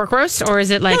what? Like pork roast? Or is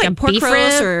it like a pork beef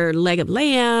roast rib? or leg of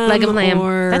lamb? Leg of lamb.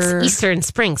 That's Easter and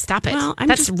spring. Stop it. Well,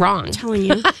 that's wrong. I'm telling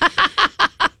you.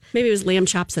 Maybe it was lamb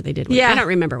chops that they did. Yeah. I don't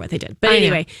remember what they did. But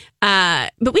anyway,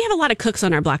 but we have a lot of cooks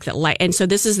on our block that like, and so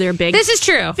this is their big. This is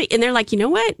true. And they're like, you know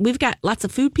what? We've got lots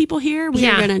of food people here.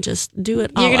 We're going to just do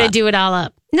it all You're going to do it all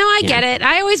up. No, I get it.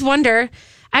 I always wonder,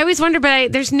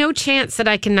 but there's no chance that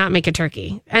I cannot make a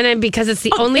turkey. And then because it's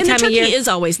the only time of year. The turkey is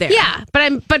always there. Yeah.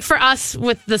 But for us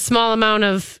with the small amount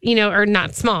of, or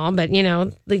not small, but,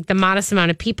 like the modest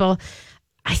amount of people,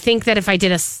 I think that if I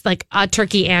did a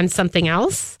turkey and something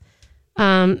else,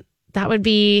 that would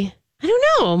be, I don't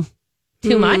know,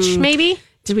 too much maybe.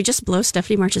 Did we just blow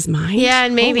Stephanie March's mind? Yeah,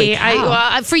 and maybe.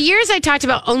 For years I talked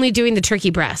about only doing the turkey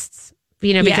breasts.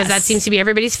 Because that seems to be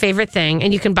everybody's favorite thing.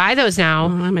 And you can buy those now. Oh,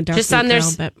 I'm a dark just on their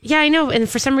girl, but... Yeah, I know. And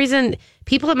for some reason,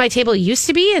 people at my table used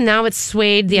to be, and now it's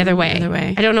swayed the other way.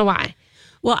 I don't know why.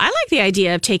 Well, I like the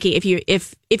idea of taking,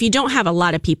 if you don't have a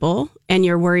lot of people and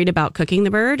you're worried about cooking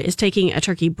the bird, is taking a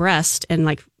turkey breast and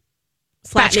like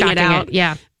flattening it out.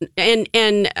 Yeah. And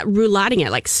roulading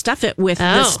it, like stuff it with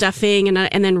the stuffing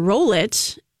and then roll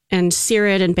it and sear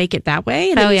it and bake it that way.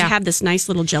 And then you have this nice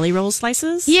little jelly roll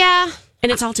slices. Yeah.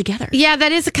 And it's all together. Yeah,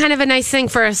 that is a kind of a nice thing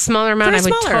for a smaller amount. I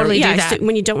would totally do that.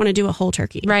 When you don't want to do a whole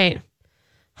turkey. Right.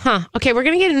 Huh. Okay, we're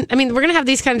going to have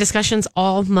these kind of discussions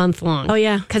all month long. Oh,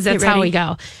 yeah. Because that's how we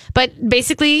go. But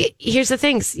basically, here's the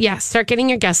things. Yeah, start getting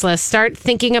your guest list. Start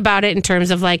thinking about it in terms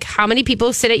of like how many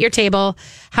people sit at your table?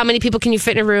 How many people can you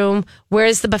fit in a room?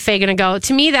 Where's the buffet going to go?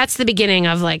 To me, that's the beginning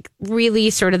of like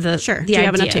really sort of the Sure. Do you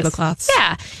have enough tablecloths?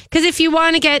 Yeah. Because if you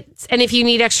want to if you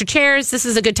need extra chairs, this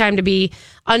is a good time to be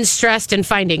unstressed and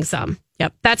finding some.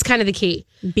 Yep. That's kind of the key.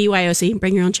 BYOC,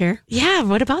 bring your own chair. Yeah,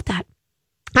 what about that?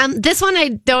 This one I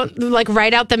don't like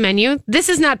write out the menu. This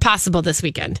is not possible this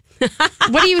weekend.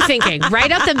 What are you thinking?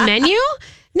 Write out the menu?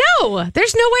 No,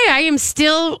 there's no way. I'm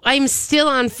still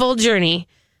on full journey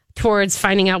towards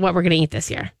finding out what we're going to eat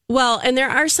this year. Well, and there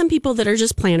are some people that are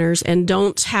just planners and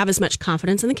don't have as much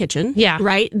confidence in the kitchen. Yeah.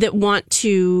 Right? That want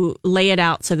to lay it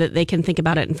out so that they can think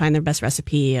about it and find their best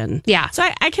recipe. And yeah. So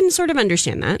I can sort of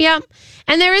understand that. Yeah.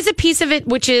 And there is a piece of it,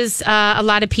 which is a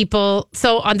lot of people.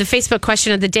 So on the Facebook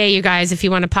question of the day, you guys, if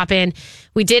you want to pop in,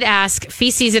 we did ask,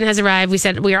 feast season has arrived. We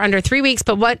said we are under 3 weeks,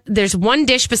 but there's one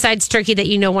dish besides turkey that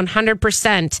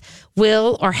 100%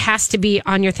 will or has to be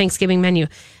on your Thanksgiving menu.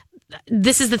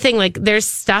 This is the thing, like there's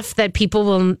stuff that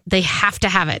people they have to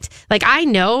have it. Like I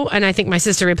know, and I think my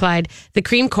sister replied, the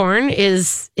cream corn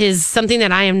is something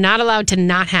that I am not allowed to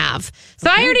not have. So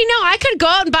I already know I could go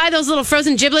out and buy those little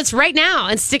frozen giblets right now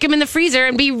and stick them in the freezer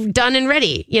and be done and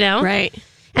ready, Right.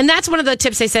 And that's one of the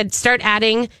tips I said, start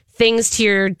adding things to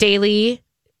your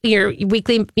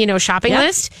weekly, shopping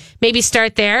list. Maybe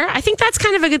start there. I think that's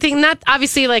kind of a good thing. Not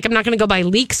obviously like I'm not going to go buy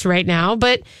leeks right now,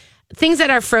 but things that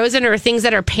are frozen or things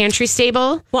that are pantry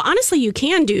stable. Well, honestly, you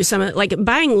can do some, like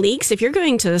buying leeks. If you're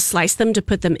going to slice them to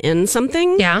put them in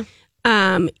something,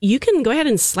 you can go ahead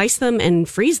and slice them and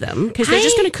freeze them because they're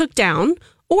just going to cook down.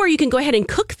 Or you can go ahead and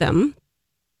cook them.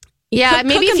 Yeah,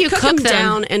 maybe if you cook them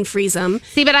down and freeze them.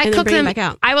 See, but I cook them back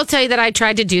out. I will tell you that I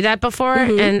tried to do that before,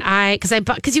 and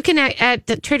because you can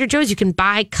at Trader Joe's you can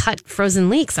buy cut frozen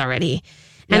leeks already.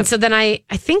 And so then I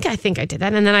think I did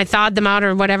that, and then I thawed them out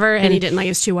or whatever, and you didn't like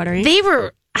it was too watery. They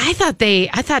were. I thought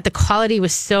the quality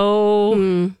was so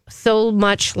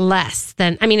much less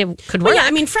than. I mean, it could work. Well, yeah,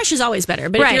 I mean, fresh is always better.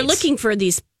 But if you're looking for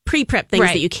these pre-prep things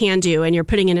that you can do, and you're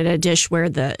putting it in a dish where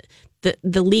the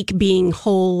leek being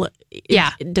whole,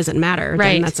 it doesn't matter.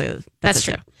 Right, then that's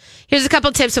true. Here's a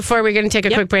couple tips before we're going to take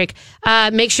a quick break.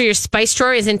 Make sure your spice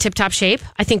drawer is in tip-top shape.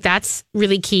 I think that's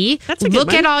really key. That's a good one.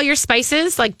 Look at all your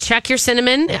spices. Like check your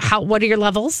cinnamon. What are your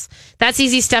levels? That's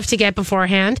easy stuff to get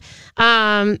beforehand.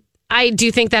 I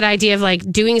do think that idea of like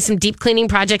doing some deep cleaning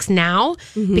projects now,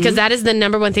 because that is the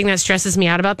number one thing that stresses me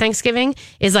out about Thanksgiving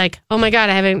is like, oh my God,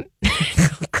 I haven't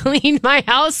cleaned my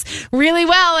house really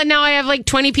well. And now I have like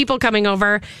 20 people coming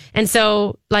over. And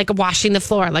so like washing the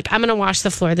floor, like I'm going to wash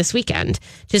the floor this weekend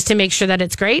just to make sure that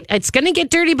it's great. It's going to get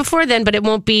dirty before then, but it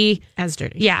won't be as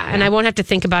dirty. Yeah. And I won't have to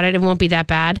think about it. It won't be that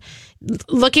bad.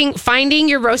 Finding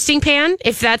your roasting pan,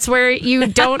 if that's where you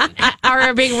don't are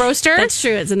a big roaster. That's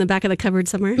true. It's in the back of the cupboard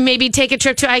somewhere. Maybe take a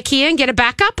trip to IKEA and get a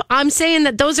backup. I'm saying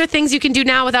that those are things you can do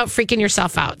now without freaking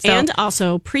yourself out. So. And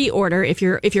also pre-order. If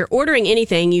you're ordering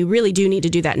anything, you really do need to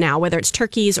do that now, whether it's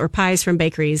turkeys or pies from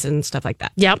bakeries and stuff like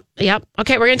that. Yep.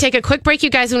 Okay, we're going to take a quick break,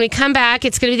 you guys. When we come back,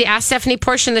 it's going to be the Ask Stephanie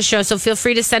portion of the show, so feel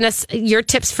free to send us your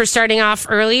tips for starting off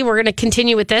early. We're going to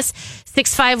continue with this.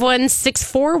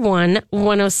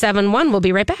 651-641-1071. We'll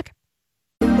be right back.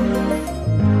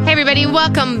 Hey, everybody.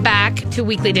 Welcome back to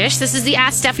Weekly Dish. This is the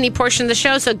Ask Stephanie portion of the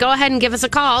show, so go ahead and give us a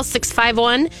call,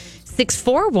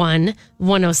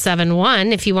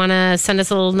 651-641-1071. If you want to send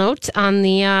us a little note on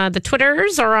the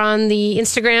Twitters or on the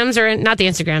Instagrams, or not the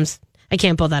Instagrams. I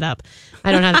can't pull that up.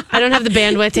 I don't have the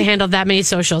bandwidth to handle that many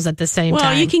socials at the same time.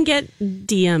 Well, you can get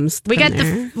DMs. We got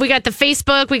the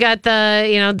Facebook. We got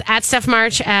the at Steph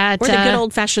March at or the good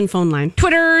old fashioned phone line.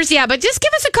 Twitters, yeah. But just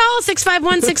give us a call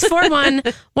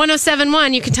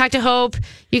 651-641-1071. You can talk to Hope.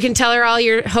 You can tell her all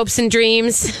your hopes and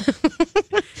dreams,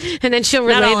 and then she'll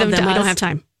relay them to us. We don't have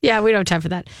time. Yeah, we don't have time for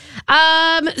that.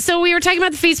 So we were talking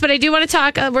about the feast, but I do want to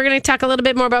talk. We're going to talk a little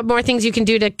bit more about more things you can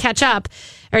do to catch up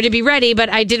or to be ready. But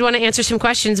I did want to answer some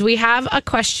questions. We have a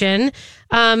question.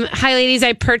 Hi, ladies.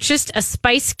 I purchased a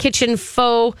Spice Kitchen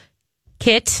faux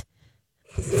kit.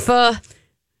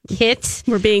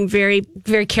 We're being very,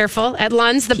 very careful at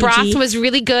Lund's. The broth was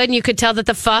really good, and you could tell that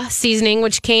the pho seasoning,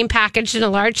 which came packaged in a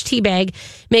large tea bag,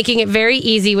 making it very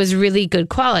easy, was really good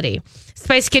quality.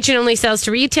 Spice Kitchen only sells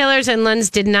to retailers, and Lund's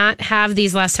did not have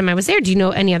these last time I was there. Do you know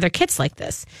any other kits like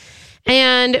this?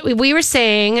 And I was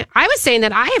saying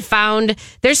that I have found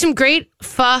there's some great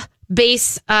pho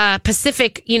base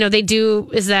Pacific, they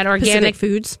do, is that organic Pacific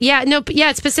Foods?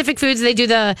 It's Pacific Foods. They do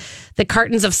the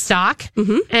cartons of stock,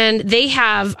 and they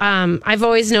have, I've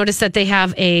always noticed that they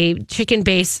have a chicken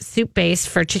base, soup base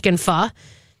for chicken pho.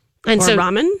 And or so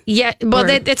ramen? Yeah. Well,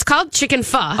 it's called chicken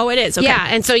pho. Oh, it is. Okay. Yeah.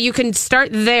 And so you can start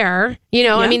there.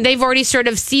 I mean, they've already sort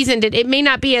of seasoned it. It may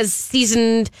not be as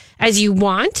seasoned as you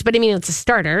want, but I mean, it's a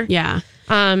starter. Yeah.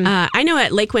 I know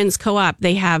at Lake Winds Co-op,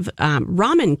 they have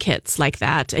ramen kits like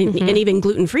that and even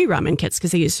gluten-free ramen kits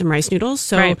because they use some rice noodles.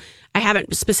 So I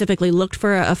haven't specifically looked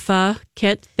for a pho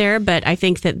kit there, but I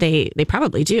think that they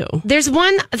probably do. There's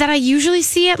one that I usually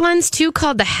see at Lund's too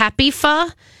called the Happy Pho.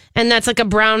 And that's like a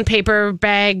brown paper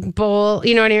bag bowl.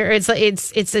 You know what I mean?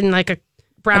 It's in like a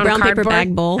brown paper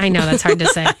bag bowl. I know, that's hard to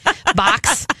say.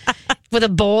 Box with a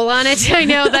bowl on it. I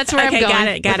know, that's where I'm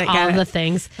going. Got it. All the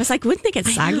things. I was like, wouldn't they get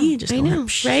soggy? I know,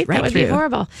 right? That would be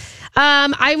horrible.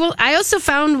 I also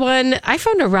found one. I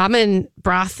found a ramen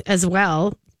broth as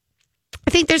well.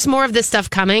 I think there's more of this stuff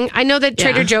coming. I know that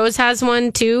Trader Joe's has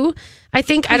one too. I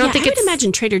think. I would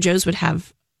imagine Trader Joe's would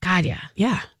have. God, yeah.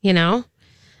 Yeah.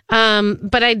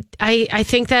 But I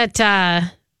think that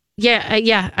I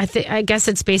guess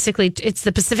it's basically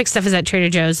the Pacific stuff is at Trader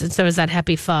Joe's, and so is that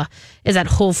Happy Pho is at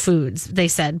Whole Foods, they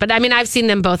said. But I mean, I've seen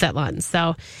them both at Lund's,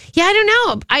 so yeah, I don't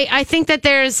know. I think that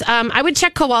there's I would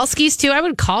check Kowalski's too. I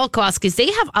would call Kowalski's. They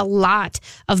have a lot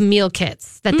of meal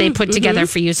kits that they put together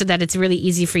for you, so that it's really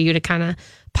easy for you to kind of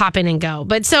pop in and go.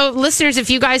 But so listeners, if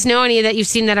you guys know any that you've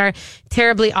seen that are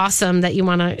terribly awesome that you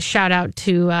want to shout out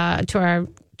to our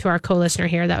co-listener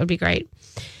here, that would be great.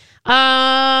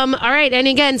 All right. And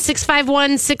again,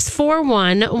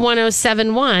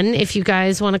 651-641-1071. If you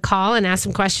guys want to call and ask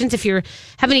some questions, if you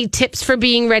have any tips for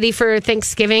being ready for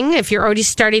Thanksgiving, if you're already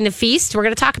starting the feast, we're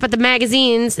going to talk about the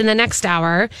magazines in the next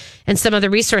hour and some other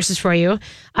resources for you.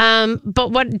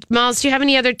 But Miles, do you have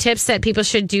any other tips that people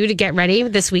should do to get ready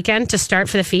this weekend to start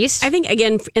for the feast? I think,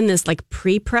 again, in this like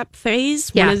pre-prep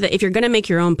phase, if you're going to make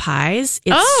your own pies,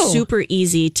 it's super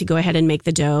easy to go ahead and make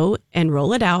the dough and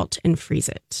roll it out and freeze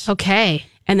it. Okay.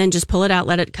 And then just pull it out,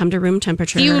 let it come to room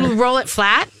temperature. Do you roll it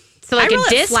flat? So like I roll a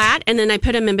disc? it flat, and then I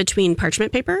put them in between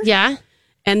parchment paper. Yeah.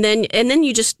 And then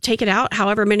you just take it out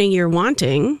however many you're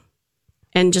wanting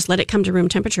and just let it come to room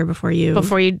temperature before you.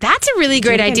 That's a really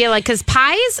great idea. Like, because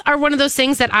pies are one of those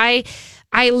things that I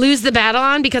lose the battle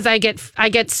on because I get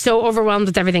so overwhelmed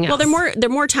with everything else. Well, they're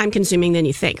more time consuming than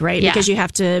you think, right? Yeah. Because you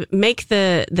have to make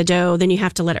the dough, then you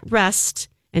have to let it rest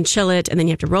and chill it, and then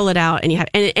you have to roll it out, and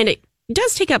it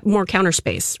does take up more counter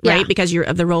space, right? Yeah. Because you're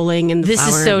of the rolling and the flour.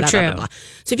 This is so blah, true. blah, blah, blah.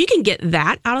 So if you can get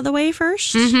that out of the way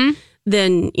first,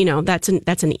 then that's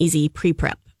an easy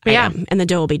pre-prep item, and the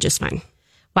dough will be just fine.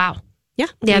 Wow.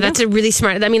 Yeah, that's a really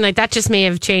smart. I mean, like that just may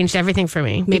have changed everything for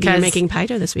me. Maybe you're making pie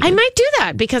dough this weekend. I might do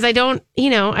that because I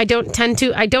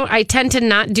tend to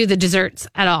not do the desserts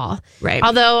at all. Right.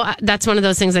 Although that's one of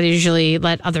those things that I usually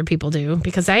let other people do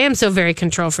because I am so very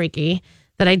control freaky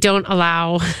that I don't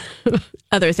allow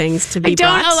other things to be brought.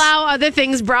 I don't allow other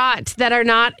things brought that are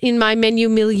not in my menu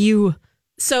milieu.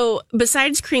 So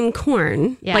besides cream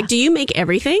corn, like, do you make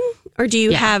everything or do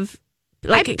you have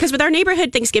like, because with our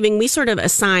neighborhood Thanksgiving, we sort of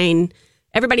assign,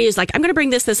 everybody is like, I'm going to bring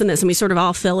this, this, and this. And we sort of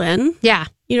all fill in. Yeah.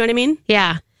 You know what I mean?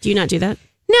 Yeah. Do you not do that?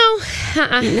 No.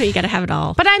 No, you got to have it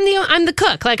all. But I'm the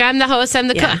cook. Like, I'm the host, I'm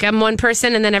the cook. I'm one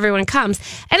person, and then everyone comes.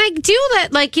 And I do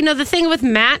let, like, the thing with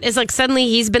Matt is, like, suddenly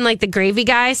he's been, like, the gravy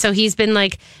guy. So he's been,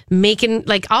 like, making,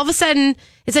 like, all of a sudden,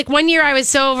 it's like one year I was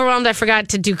so overwhelmed I forgot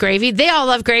to do gravy. They all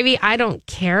love gravy. I don't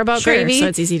care about gravy. So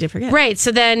it's easy to forget. Right.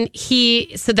 So then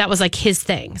so that was, like, his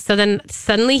thing. So then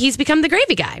suddenly he's become the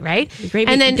gravy guy, right?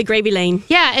 The gravy lane.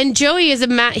 Yeah. And Joey is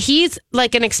he's,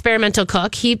 like, an experimental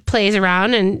cook. He plays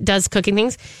around and does cooking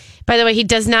things. By the way,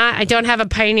 I don't have a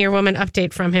Pioneer Woman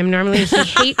update from him. Normally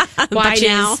he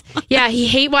watches.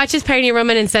 He watches Pioneer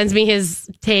Woman and sends me his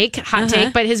hot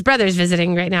take, but his brother's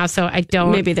visiting right now, so I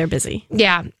don't. Maybe they're busy.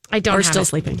 Yeah, I don't. Or still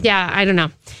sleeping. Yeah, I don't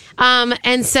know.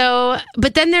 And so,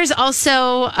 but then there's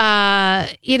also,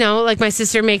 like my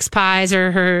sister makes pies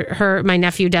or my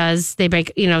nephew does. They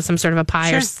bake, some sort of a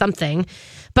pie or something.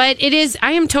 But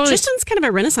I am totally. Tristan's kind of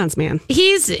a Renaissance man.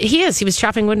 He is. He was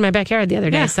chopping wood in my backyard the other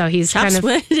day. So he's chops kind of.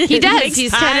 Wood. He does.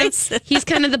 He's pies.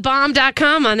 kind of the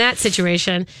bomb.com on that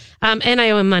situation. And I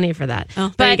owe him money for that.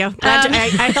 Oh, there you go.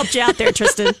 I helped you out there,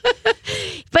 Tristan.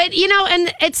 But,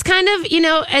 and it's kind of,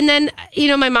 and then,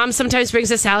 my mom sometimes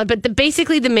brings a salad, but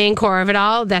basically the main core of it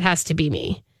all, that has to be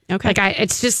me. Okay. Like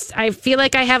I feel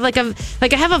like I have I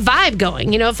have a vibe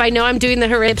going. If I know I'm doing the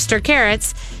hipster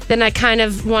carrots, then I kind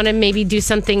of want to maybe do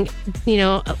something,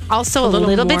 also a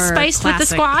little bit spiced classic. with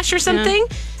the squash or something.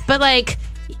 Yeah. But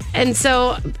and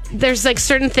so there's like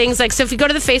certain things so if you go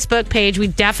to the Facebook page, we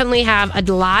definitely have a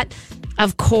lot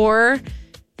of core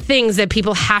things that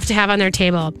people have to have on their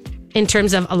table in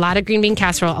terms of a lot of green bean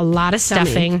casserole, a lot of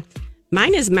stuffing.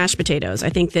 Mine is mashed potatoes. I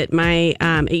think that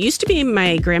it used to be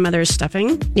my grandmother's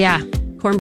stuffing. Yeah.